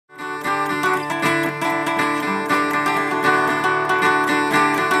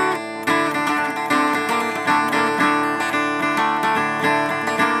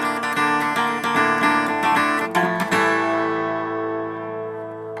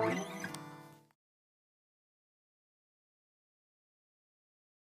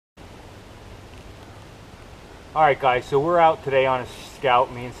Alright guys, so we're out today on a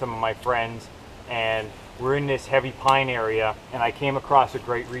scout, me and some of my friends, and we're in this heavy pine area, and I came across a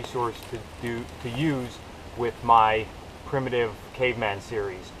great resource to use with my primitive caveman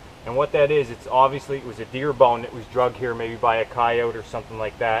series. And what that is, it was a deer bone that was drugged here maybe by a coyote or something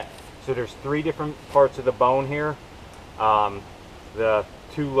like that. So there's three different parts of the bone here. The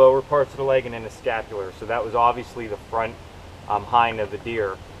two lower parts of the leg and then the scapular. So that was obviously the front hind of the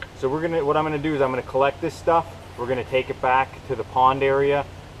deer. So what I'm gonna do is I'm gonna collect this stuff. We're gonna take it back to the pond area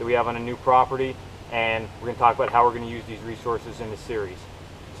that we have on a new property, and we're gonna talk about how we're gonna use these resources in this series.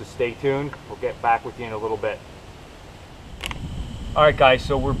 So stay tuned, we'll get back with you in a little bit. Alright guys,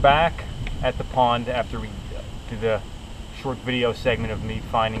 so we're back at the pond after we did the short video segment of me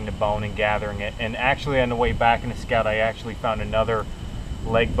finding the bone and gathering it. And actually on the way back in the scout, I actually found another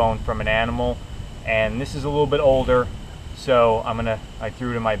leg bone from an animal, and this is a little bit older, so I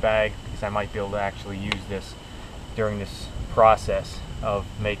threw it in my bag because I might be able to actually use this during this process of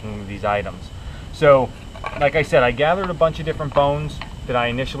making these items. So like I said, I gathered a bunch of different bones that I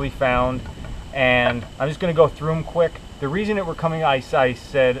initially found, and I'm just going to go through them quick. The reason that we're coming, I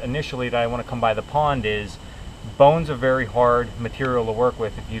said initially that I want to come by the pond, is bones are very hard material to work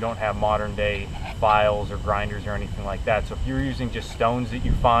with if you don't have modern day files or grinders or anything like that. So if you're using just stones that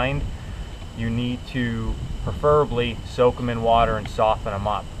you find, you need to preferably soak them in water and soften them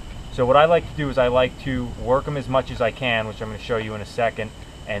up. So what I like to do is I like to work them as much as I can, which I'm going to show you in a second,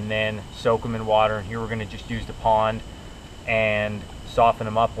 and then soak them in water. And here we're going to just use the pond and soften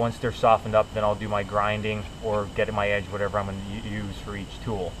them up. Once they're softened up, then I'll do my grinding or get at my edge, whatever I'm going to use for each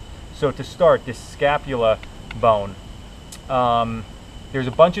tool. So to start, this scapula bone, there's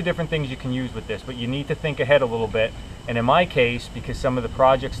a bunch of different things you can use with this, but you need to think ahead a little bit. And in my case, because some of the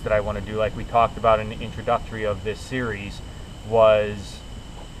projects that I want to do, like we talked about in the introductory of this series, was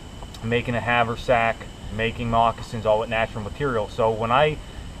making a haversack, making moccasins, all with natural material. So when I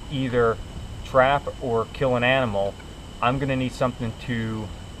either trap or kill an animal, I'm going to need something to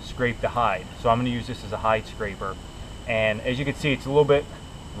scrape the hide. So I'm going to use this as a hide scraper. And as you can see, it's a little bit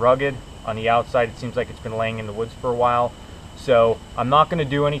rugged on the outside. It seems like it's been laying in the woods for a while. So I'm not going to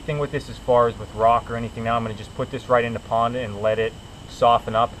do anything with this as far as with rock or anything now. I'm going to just put this right in the pond and let it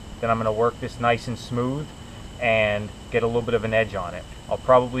soften up. Then I'm going to work this nice and smooth and get a little bit of an edge on it. I'll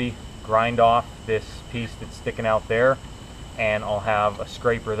probably grind off this piece that's sticking out there, and I'll have a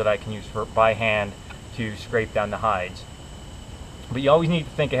scraper that I can use by hand to scrape down the hides. But you always need to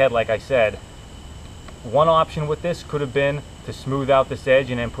think ahead, like I said. One option with this could have been to smooth out this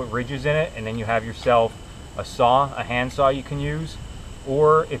edge and then put ridges in it, and then you have yourself a saw, a hand saw you can use.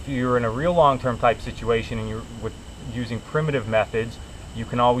 Or if you're in a real long-term type situation and you're using primitive methods, you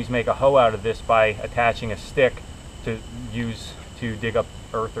can always make a hoe out of this by attaching a stick to use to dig up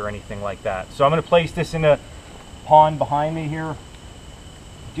earth or anything like that. So I'm going to place this in a pond behind me here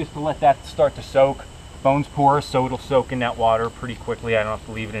just to let that start to soak. Bone's porous, so it'll soak in that water pretty quickly. I don't have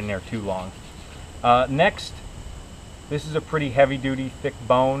to leave it in there too long. Next, this is a pretty heavy duty thick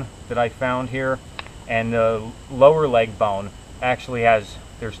bone that I found here, and the lower leg bone actually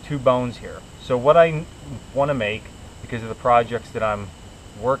there's two bones here. So what I want to make, because of the projects that I'm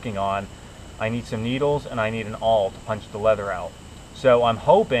working on, I need some needles and I need an awl to punch the leather out. So I'm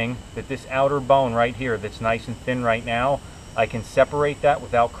hoping that this outer bone right here that's nice and thin right now, I can separate that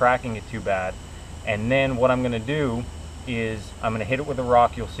without cracking it too bad. And then what I'm going to do is I'm going to hit it with a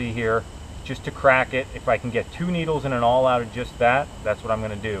rock, you'll see here, just to crack it. If I can get two needles and an awl out of just that, that's what I'm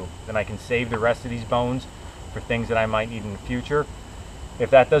going to do. Then I can save the rest of these bones for things that I might need in the future. If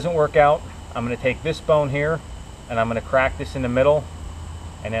that doesn't work out, I'm going to take this bone here and I'm going to crack this in the middle,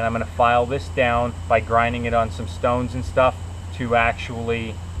 and then I'm going to file this down by grinding it on some stones and stuff to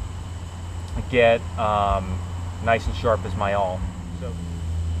actually get nice and sharp as my awl.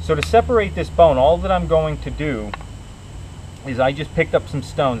 So to separate this bone, all that I'm going to do is I just picked up some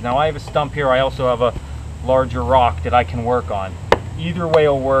stones. Now I have a stump here, I also have a larger rock that I can work on. Either way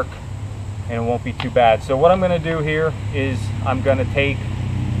will work and it won't be too bad. So what I'm going to do here is I'm going to take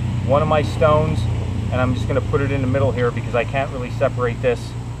one of my stones and I'm just going to put it in the middle here because I can't really separate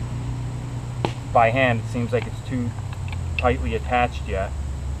this by hand. It seems like it's too tightly attached yet.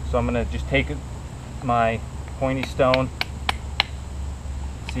 So I'm going to just take my pointy stone,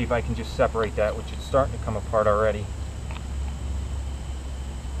 see if I can just separate that, which is starting to come apart already.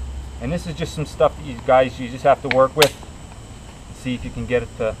 And this is just some stuff that you just have to work with and see if you can get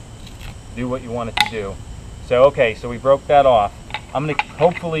it to do what you want it to do. So okay, so we broke that off. I'm going to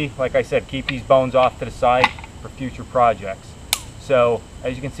hopefully, like I said, keep these bones off to the side for future projects. So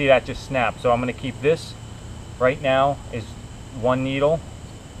as you can see, that just snapped. So I'm going to keep this right now is one needle.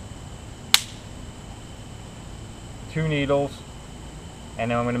 2 needles, and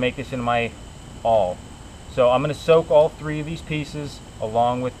then I'm going to make this into my awl. So I'm going to soak all 3 of these pieces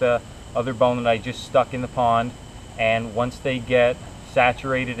along with the other bone that I just stuck in the pond, and once they get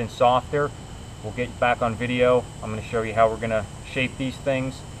saturated and softer, we'll get back on video. I'm going to show you how we're going to shape these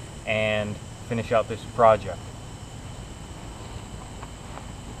things and finish out this project.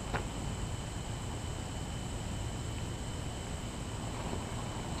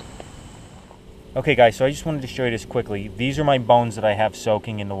 Okay guys, so I just wanted to show you this quickly. These are my bones that I have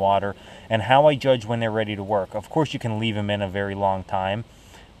soaking in the water, and how I judge when they're ready to work. Of course you can leave them in a very long time,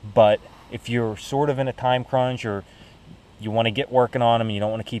 but if you're sort of in a time crunch or you want to get working on them and you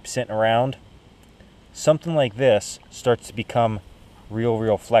don't want to keep sitting around, something like this starts to become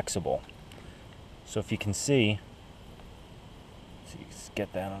real flexible. So if you can see, let's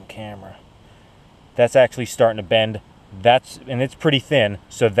get that on camera, that's actually starting to bend. And it's pretty thin,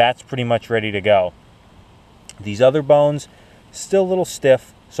 so that's pretty much ready to go. These other bones, still a little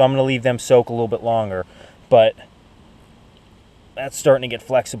stiff, so I'm going to leave them soak a little bit longer, but that's starting to get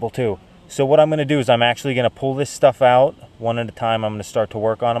flexible too. So what I'm going to do is I'm actually going to pull this stuff out one at a time. I'm going to start to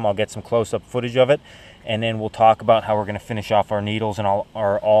work on them. I'll get some close-up footage of it, and then we'll talk about how we're going to finish off our needles and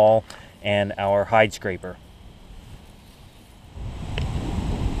our awl and our hide scraper.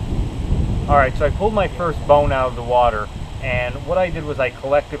 Alright, so I pulled my first bone out of the water, and what I did was I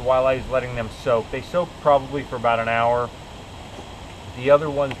collected while I was letting them soak. They soaked probably for about an hour. The other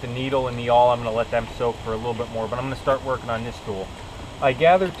ones, the needle and the awl, I'm going to let them soak for a little bit more, but I'm going to start working on this tool. I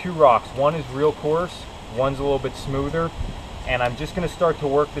gathered 2 rocks. One is real coarse, one's a little bit smoother, and I'm just going to start to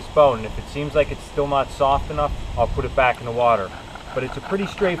work this bone, and if it seems like it's still not soft enough, I'll put it back in the water. But it's a pretty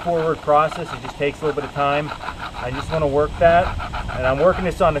straightforward process. It just takes a little bit of time. I just want to work that, and I'm working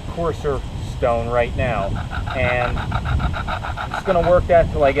this on the coarser stone right now, and I'm just going to work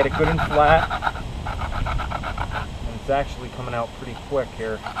that till I get it good and flat, and it's actually coming out pretty quick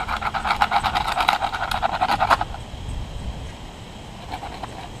here.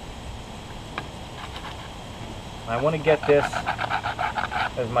 I want to get this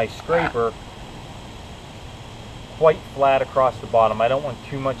as my scraper quite flat across the bottom. I don't want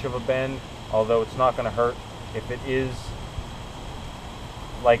too much of a bend, although it's not going to hurt if it is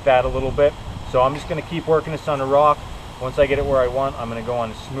like that a little bit. So I'm just going to keep working this on the rock. Once I get it where I want, I'm going to go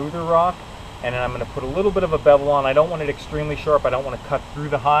on a smoother rock, and then I'm going to put a little bit of a bevel on. I don't want it extremely sharp. I don't want to cut through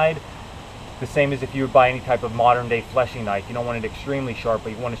the hide. The same as if you would buy any type of modern day fleshing knife. You don't want it extremely sharp,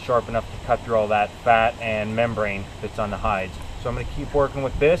 but you want it sharp enough to cut through all that fat and membrane that's on the hides. So I'm going to keep working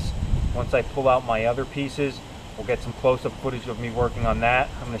with this. Once I pull out my other pieces, we'll get some close-up footage of me working on that.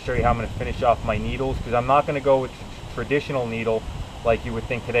 I'm going to show you how I'm going to finish off my needles, because I'm not going to go with traditional needle like you would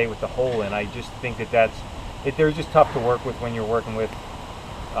think today with the hole in. I just think that they're just tough to work with when you're working with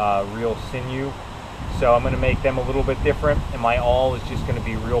real sinew. So I'm going to make them a little bit different, and my awl is just going to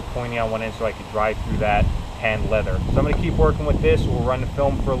be real pointy on one end so I can drive through that tanned leather. So I'm going to keep working with this. We'll run the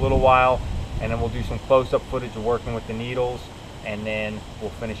film for a little while, and then we'll do some close-up footage of working with the needles, and then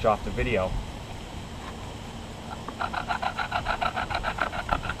we'll finish off the video.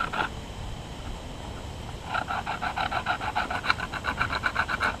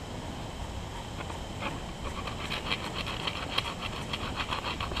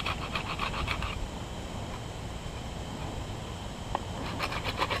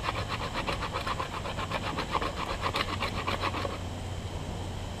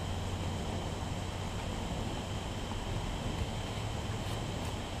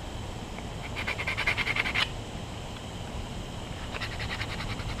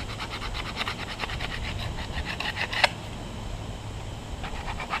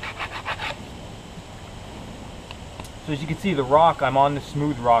 So as you can see, the rock, I'm on the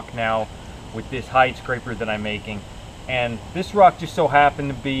smooth rock now with this hide scraper that I'm making. And this rock just so happened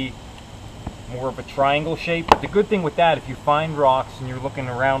to be more of a triangle shape. But the good thing with that, if you find rocks and you're looking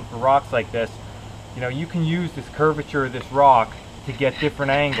around for rocks like this, you know, you can use this curvature of this rock to get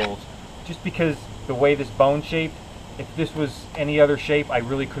different angles. Just because the way this bone shaped, if this was any other shape, I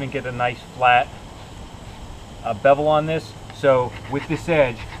really couldn't get a nice flat bevel on this. So with this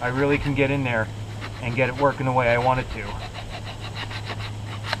edge, I really can get in there and get it working the way I want it to.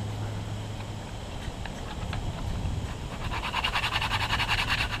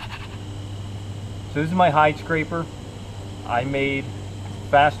 So this is my hide scraper. I made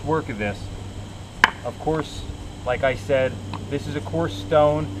fast work of this. Of course, like I said, this is a coarse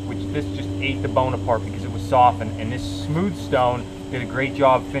stone, which this just ate the bone apart because it was softened, and this smooth stone did a great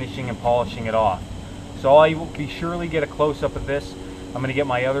job finishing and polishing it off. So I will be surely get a close-up of this. I'm going to get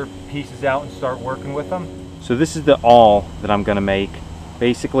my other pieces out and start working with them. So this is the awl that I'm going to make.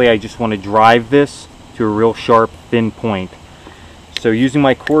 Basically, I just want to drive this to to a real sharp, thin point. So using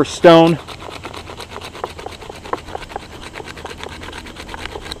my coarse stone,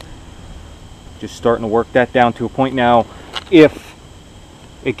 just starting to work that down to a point. Now, if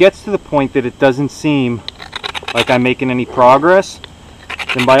it gets to the point that it doesn't seem like I'm making any progress,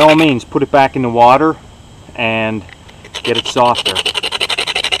 then by all means put it back in the water and get it softer.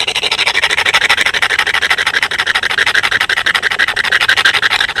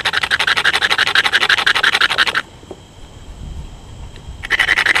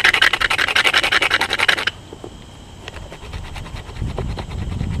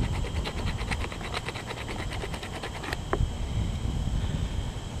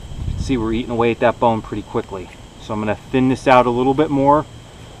 See, we're eating away at that bone pretty quickly. So I'm going to thin this out a little bit more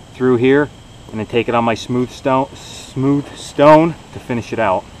through here and then take it on my smooth stone to finish it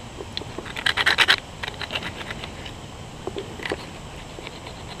out.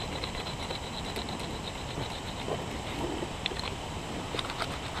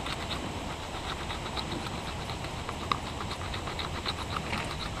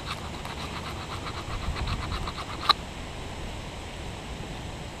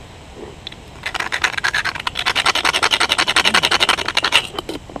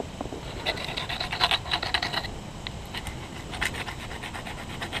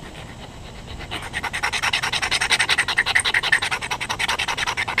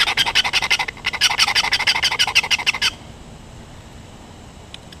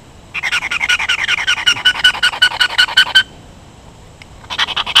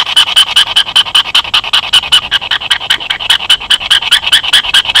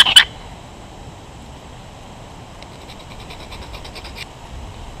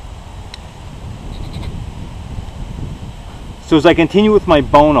 So as I continue with my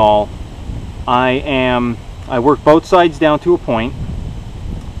bone awl, I work both sides down to a point,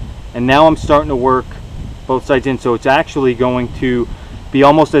 and now I'm starting to work both sides in, so it's actually going to be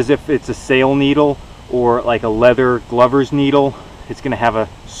almost as if it's a sail needle or like a leather glover's needle. It's going to have a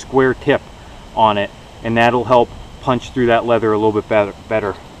square tip on it, and that'll help punch through that leather a little bit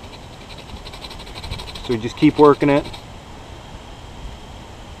better. So just keep working it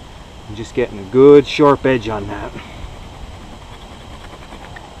and just getting a good sharp edge on that.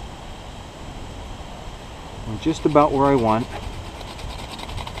 Just about where I want.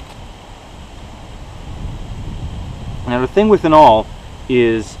 Now the thing with an awl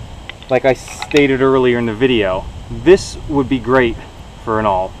is, like I stated earlier in the video, this would be great for an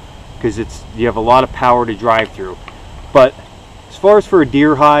awl because you have a lot of power to drive through. But as far as for a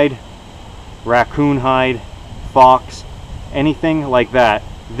deer hide, raccoon hide, fox, anything like that,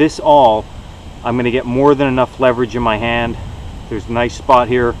 this awl, I'm going to get more than enough leverage in my hand. There's a nice spot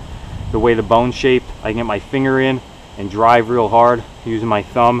here. The way the bone's shaped, I can get my finger in and drive real hard. Using my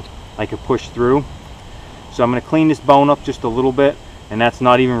thumb, I could push through. So I'm going to clean this bone up just a little bit, and that's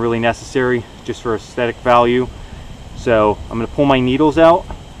not even really necessary, just for aesthetic value. So I'm going to pull my needles out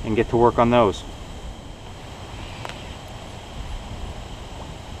and get to work on those.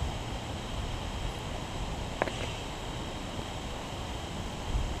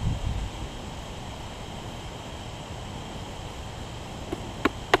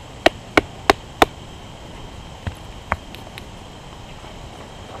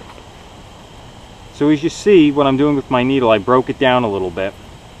 So as you see, what I'm doing with my needle, I broke it down a little bit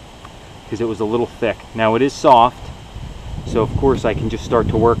because it was a little thick. Now it is soft, so of course I can just start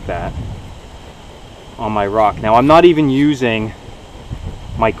to work that on my rock. Now I'm not even using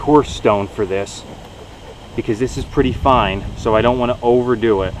my coarse stone for this because this is pretty fine, so I don't want to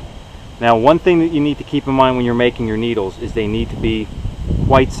overdo it. Now one thing that you need to keep in mind when you're making your needles is they need to be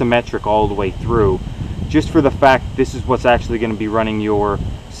quite symmetric all the way through, just for the fact this is what's actually going to be running your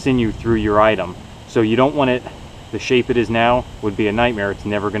sinew through your item. So you don't want it, the shape it is now would be a nightmare. It's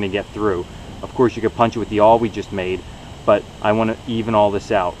never going to get through. Of course you could punch it with the awl we just made, but I want to even all this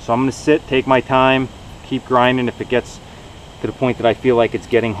out. So I'm going to sit, take my time, keep grinding. If it gets to the point that I feel like it's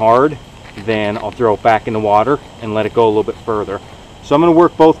getting hard, then I'll throw it back in the water and let it go a little bit further. So I'm going to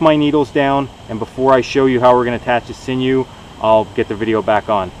work both my needles down, and before I show you how we're going to attach the sinew, I'll get the video back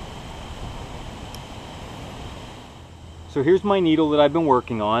on. So here's my needle that I've been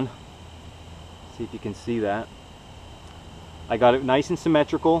working on. See if you can see that. I got it nice and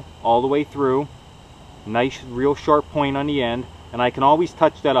symmetrical all the way through. Nice, real sharp point on the end, and I can always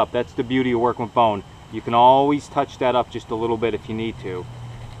touch that up. That's the beauty of working with bone. You can always touch that up just a little bit if you need to.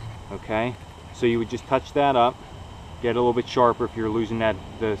 Okay, so you would just touch that up, get it a little bit sharper if you're losing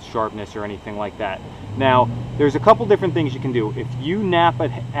the sharpness or anything like that. Now, there's a couple different things you can do. If you nap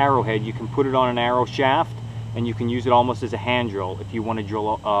an arrowhead, you can put it on an arrow shaft, and you can use it almost as a hand drill if you want to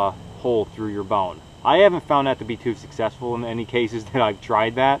drill a hole through your bone. I haven't found that to be too successful in any cases that I've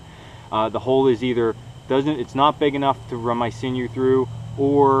tried that. The hole is either it's not big enough to run my sinew through,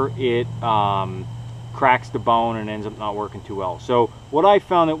 or it cracks the bone and ends up not working too well. So what I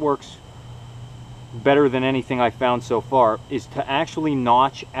found that works better than anything I found so far is to actually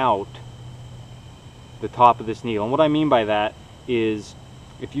notch out the top of this needle. And what I mean by that is,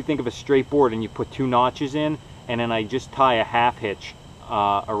 if you think of a straight board and you put 2 notches in, and then I just tie a half hitch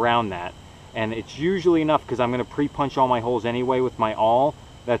around that, and it's usually enough because I'm going to pre-punch all my holes anyway with my awl.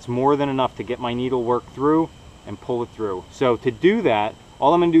 That's more than enough to get my needle work through and pull it through. So to do that,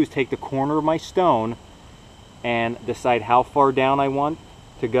 all I'm going to do is take the corner of my stone and decide how far down I want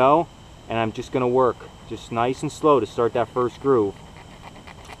to go, and I'm just going to work just nice and slow to start that first groove,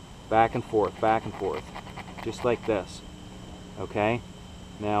 back and forth, just like this. Okay,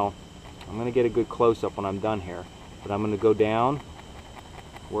 now I'm going to get a good close-up when I'm done here, but I'm going to go down,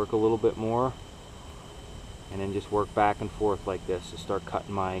 work a little bit more, and then just work back and forth like this to start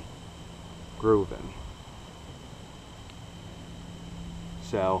cutting my groove in.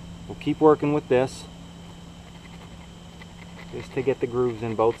 So we'll keep working with this just to get the grooves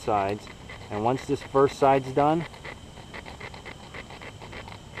in both sides. And once this first side's done,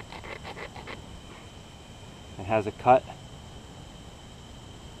 it has a cut.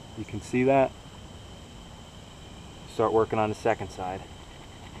 You can see that. Start working on the second side.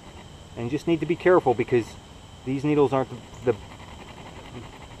 And you just need to be careful because these needles aren't the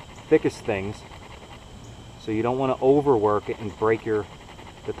thickest things, so you don't want to overwork it and break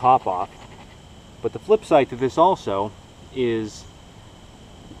the top off. But the flip side to this also is,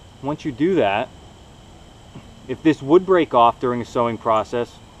 once you do that, if this would break off during the sewing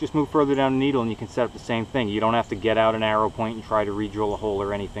process, just move further down the needle and you can set up the same thing. You don't have to get out an arrow point and try to re-drill a hole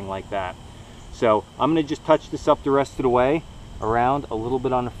or anything like that. So I'm going to just touch this up the rest of the way around, a little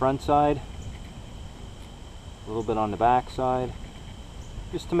bit on the front side, a little bit on the back side,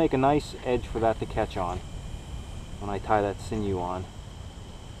 just to make a nice edge for that to catch on when I tie that sinew on.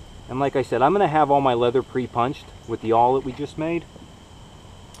 And like I said, I'm going to have all my leather pre-punched with the awl that we just made.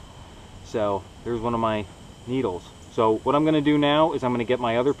 So there's one of my needles. So what I'm going to do now is I'm going to get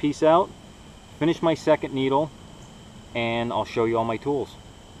my other piece out, finish my second needle, and I'll show you all my tools.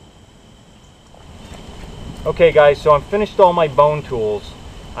 Okay guys, so I'm finished all my bone tools.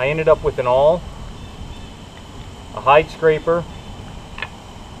 I ended up with an awl, a hide scraper,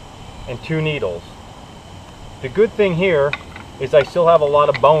 and 2 needles. The good thing here is I still have a lot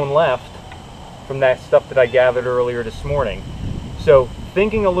of bone left from that stuff that I gathered earlier this morning. So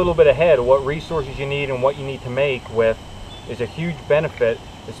thinking a little bit ahead of what resources you need and what you need to make with is a huge benefit,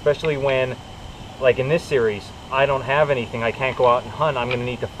 especially when, like in this series, I don't have anything. I can't go out and hunt. I'm going to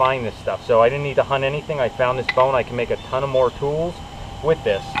need to find this stuff. So I didn't need to hunt anything. I found this bone. I can make a ton of more tools with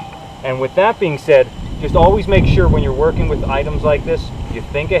this. And with that being said, just always make sure when you're working with items like this, you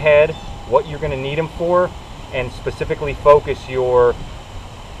think ahead what you're going to need them for, and specifically focus your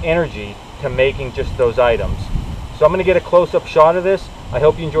energy to making just those items. So I'm going to get a close-up shot of this. I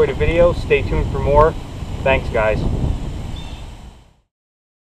hope you enjoyed the video. Stay tuned for more. Thanks guys.